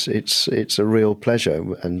successes. It's a real pleasure,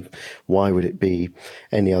 and why would it be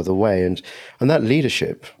any other way? And that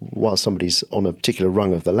leadership, while somebody's on a particular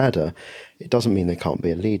rung of the ladder, it doesn't mean they can't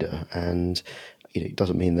be a leader, and it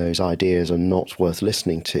doesn't mean those ideas are not worth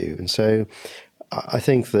listening to. And so I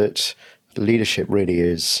think that leadership really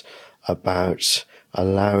is about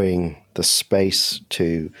allowing the space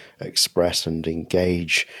to express and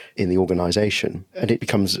engage in the organisation. And it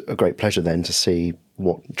becomes a great pleasure then to see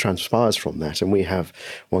what transpires from that. And we have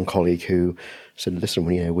one colleague who said, listen,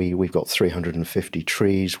 we've got 350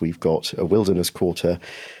 trees, we've got a wilderness quarter,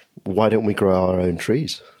 why don't we grow our own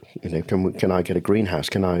trees? Can I get a greenhouse?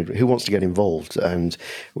 Who wants to get involved? And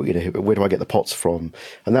where do I get the pots from?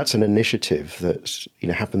 And that's an initiative that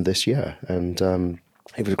happened this year, and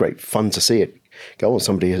it was great fun to see it go on.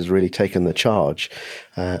 Somebody has really taken the charge.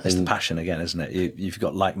 It's the passion again, isn't it? You've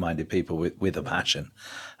got like-minded people with a passion,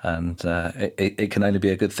 and it can only be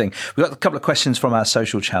a good thing. We've got a couple of questions from our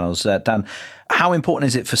social channels. Dan, how important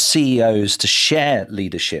is it for CEOs to share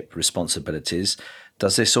leadership responsibilities?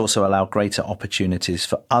 Does this also allow greater opportunities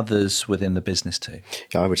for others within the business too?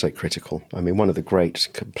 Yeah, I would say critical. I mean, one of the great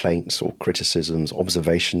complaints or criticisms,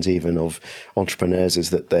 observations even of entrepreneurs is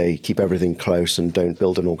that they keep everything close and don't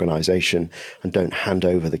build an organisation and don't hand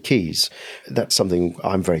over the keys. That's something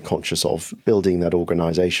I'm very conscious of, building that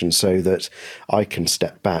organisation so that I can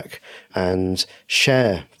step back and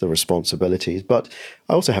share the responsibilities. But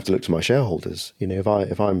I also have to look to my shareholders.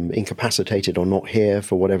 If I'm incapacitated or not here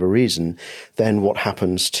for whatever reason, then what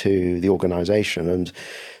happens to the organisation? And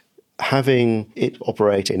having it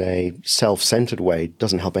operate in a self-centred way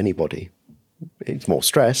doesn't help anybody. It's more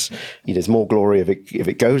stress. There's more glory if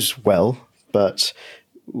it goes well, but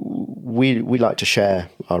we like to share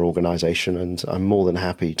our organisation, and I'm more than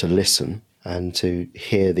happy to listen and to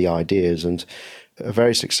hear the ideas. And a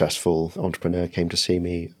very successful entrepreneur came to see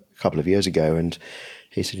me a couple of years ago, and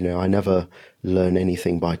he said, I never learn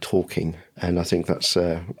anything by talking. And I think that's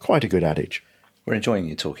quite a good adage. We're enjoying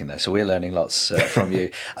you talking there, so we're learning lots from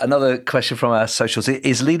you. Another question from our socials: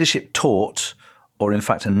 is leadership taught, or in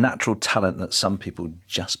fact a natural talent that some people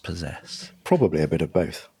just possess? Probably a bit of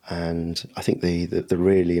both. And I think the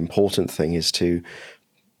really important thing is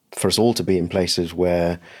for us all to be in places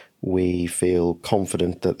where we feel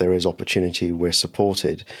confident that there is opportunity, we're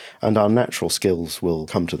supported, and our natural skills will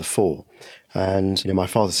come to the fore. And my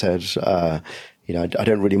father said, I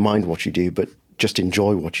don't really mind what you do, but just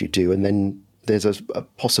enjoy what you do. And then there's a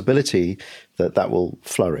possibility that will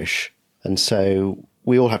flourish. And so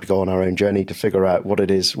we all have to go on our own journey to figure out what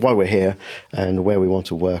it is, why we're here, and where we want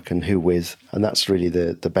to work and who with. And that's really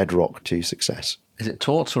the bedrock to success. Is it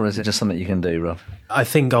taught, or is it just something you can do, Rob? I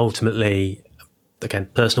think ultimately, again,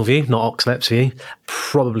 personal view, not Oxlep's view,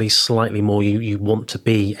 probably slightly more you want to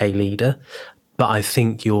be a leader. But I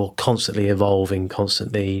think you're constantly evolving,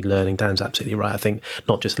 constantly learning. Dan's absolutely right. I think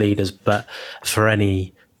not just leaders, but for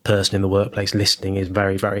any person in the workplace, listening is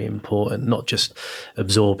very, very important. Not just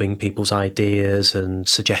absorbing people's ideas and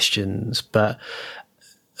suggestions, but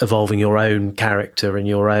evolving your own character and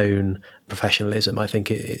your own professionalism. I think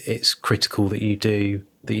it's critical that you do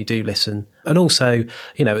listen. And also,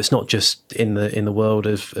 it's not just in the world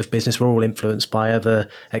of business. We're all influenced by other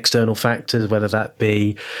external factors, whether that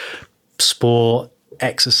be sport,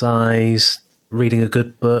 exercise, reading a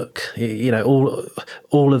good book,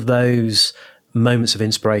 all of those moments of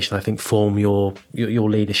inspiration, I think, form your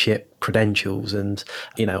leadership credentials. And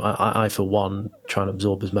I for one try and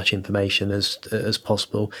absorb as much information as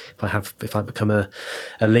possible. If I become a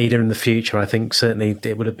leader in the future, I think certainly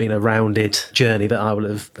it would have been a rounded journey that I will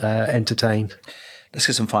have entertained. Let's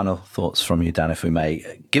get some final thoughts from you, Dan, if we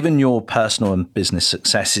may. Given your personal and business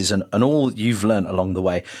successes and all you've learned along the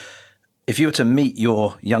way, if you were to meet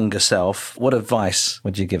your younger self, what advice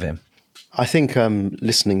would you give him? I think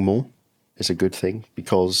listening more is a good thing,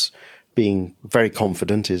 because being very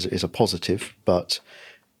confident is a positive, but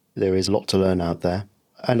there is a lot to learn out there.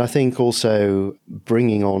 And I think also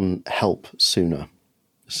bringing on help sooner.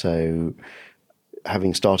 So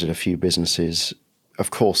having started a few businesses,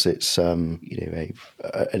 of course, it's an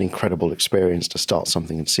incredible experience to start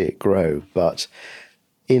something and see it grow. But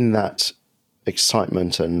in that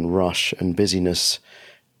excitement and rush and busyness,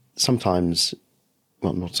 sometimes,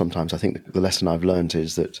 well, not sometimes, I think the lesson I've learned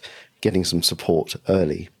is that getting some support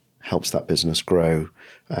early helps that business grow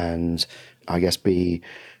and, I guess, be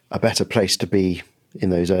a better place to be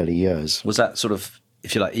in those early years. Was that sort of,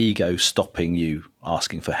 if you like, ego stopping you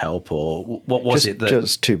asking for help, or what was it?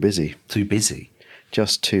 Just too busy. Too busy?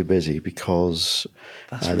 Just too busy, because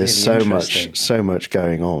really there's so much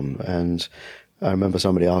going on. And I remember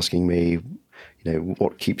somebody asking me,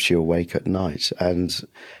 what keeps you awake at night? And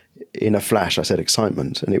in a flash, I said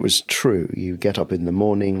excitement, and it was true. You get up in the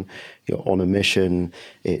morning, you're on a mission.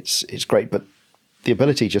 It's great, but the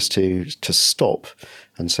ability just to stop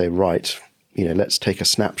and say, right, let's take a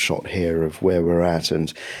snapshot here of where we're at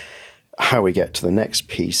and how we get to the next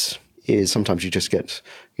piece, is sometimes you just get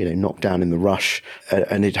knocked down in the rush,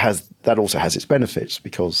 and that also has its benefits,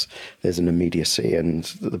 because there's an immediacy and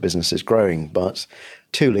the business is growing. But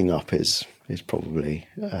tooling up is probably,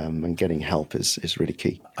 and getting help is really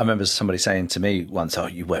key. I remember somebody saying to me once, "Oh,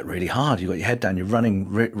 you work really hard. You got your head down. You're running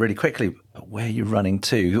really quickly. But where are you running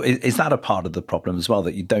to?" Is that a part of the problem as well,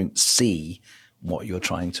 that you don't see what you're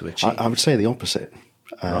trying to achieve? I would say the opposite.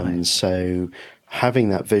 Right. So having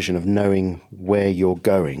that vision of knowing where you're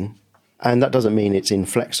going. And that doesn't mean it's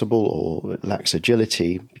inflexible or lacks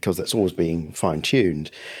agility, because that's always being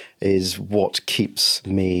fine-tuned, is what keeps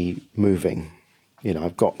me moving.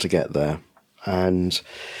 I've got to get there. And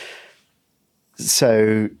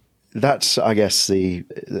so that's, I guess,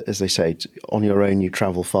 as they say, on your own you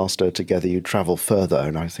travel faster, together you travel further.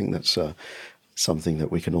 And I think that's something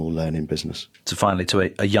that we can all learn in business. So finally,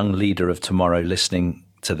 to a young leader of tomorrow listening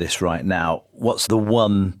to this right now, what's the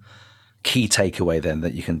one key takeaway then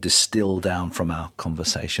that you can distill down from our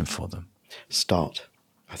conversation for them? Start.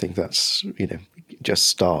 I think that's, just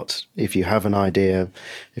start. If you have an idea,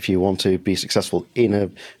 if you want to be successful in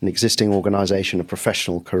an existing organization, a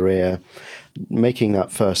professional career, making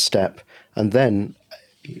that first step. And then,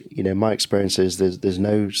 my experience is there's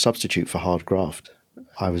no substitute for hard graft.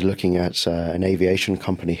 I was looking at an aviation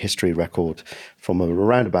company history record from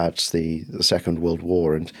around about the Second World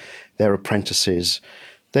War, and their apprentices,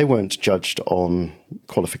 they weren't judged on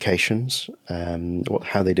qualifications,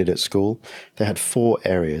 how they did at school. They had 4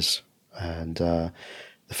 areas, and the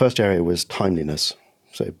first area was timeliness,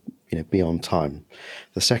 so be on time.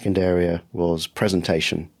 The second area was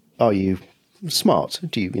presentation. Are you smart?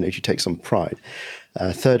 Do you take some pride?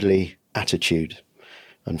 Thirdly, attitude,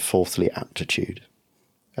 and fourthly, aptitude.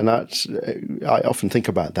 And that's, I often think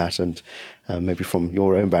about that, and maybe from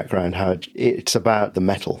your own background, how it's about the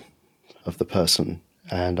mettle of the person.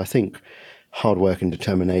 And I think hard work and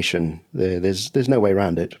determination, there's no way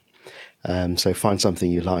around it. So find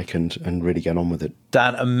something you like and really get on with it.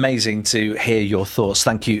 Dan, amazing to hear your thoughts.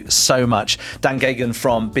 Thank you so much. Dan Geoghegan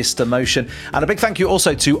from Bicester Motion. And a big thank you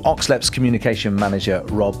also to Oxlep's communication manager,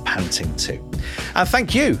 Rob Panting too. And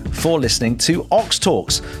thank you for listening to Ox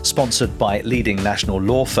Talks, sponsored by leading national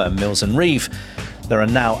law firm Mills & Reeve. There are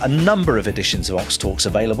now a number of editions of Ox Talks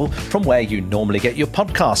available from where you normally get your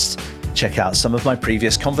podcasts. Check out some of my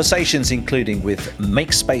previous conversations, including with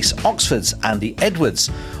MakeSpace Oxford's Andy Edwards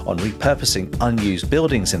on repurposing unused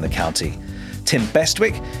buildings in the county, Tim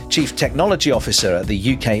Bestwick, Chief Technology Officer at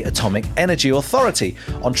the UK Atomic Energy Authority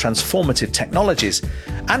on transformative technologies,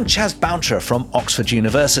 and Chaz Bountra from Oxford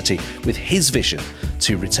University with his vision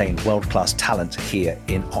to retain world-class talent here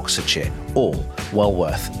in Oxfordshire. All well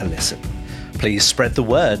worth a listen. Please spread the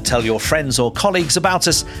word, tell your friends or colleagues about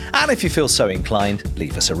us, and if you feel so inclined,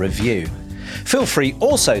 leave us a review. Feel free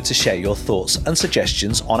also to share your thoughts and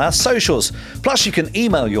suggestions on our socials. Plus, you can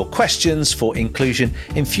email your questions for inclusion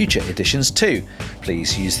in future editions too.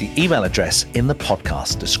 Please use the email address in the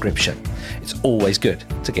podcast description. It's always good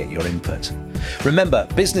to get your input. Remember,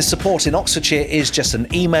 business support in Oxfordshire is just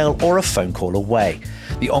an email or a phone call away.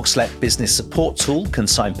 The Oxlep Business Support Tool can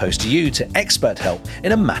signpost you to expert help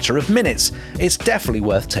in a matter of minutes. It's definitely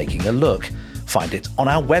worth taking a look. Find it on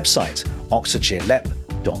our website,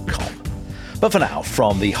 oxfordshirelep.com. But for now,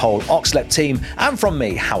 from the whole Oxlep team and from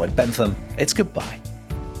me, Howard Bentham, it's goodbye.